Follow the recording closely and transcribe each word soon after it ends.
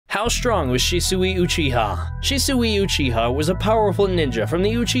How strong was Shisui Uchiha? Shisui Uchiha was a powerful ninja from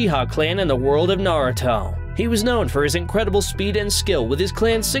the Uchiha clan in the world of Naruto. He was known for his incredible speed and skill with his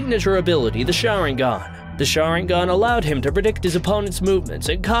clan's signature ability, the Sharingan. The Sharingan allowed him to predict his opponent's movements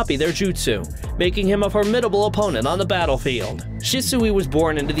and copy their jutsu, making him a formidable opponent on the battlefield. Shisui was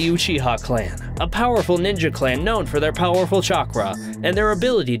born into the Uchiha clan, a powerful ninja clan known for their powerful chakra and their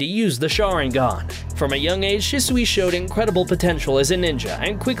ability to use the Sharingan. From a young age, Shisui showed incredible potential as a ninja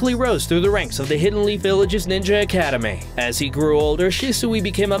and quickly rose through the ranks of the Hidden Leaf Village's Ninja Academy. As he grew older, Shisui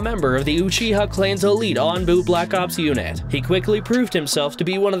became a member of the Uchiha clan's elite Onbu Black Ops unit. He quickly proved himself to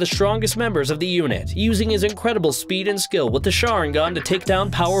be one of the strongest members of the unit, using his incredible speed and skill with the Sharingan to take down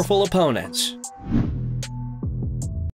powerful opponents.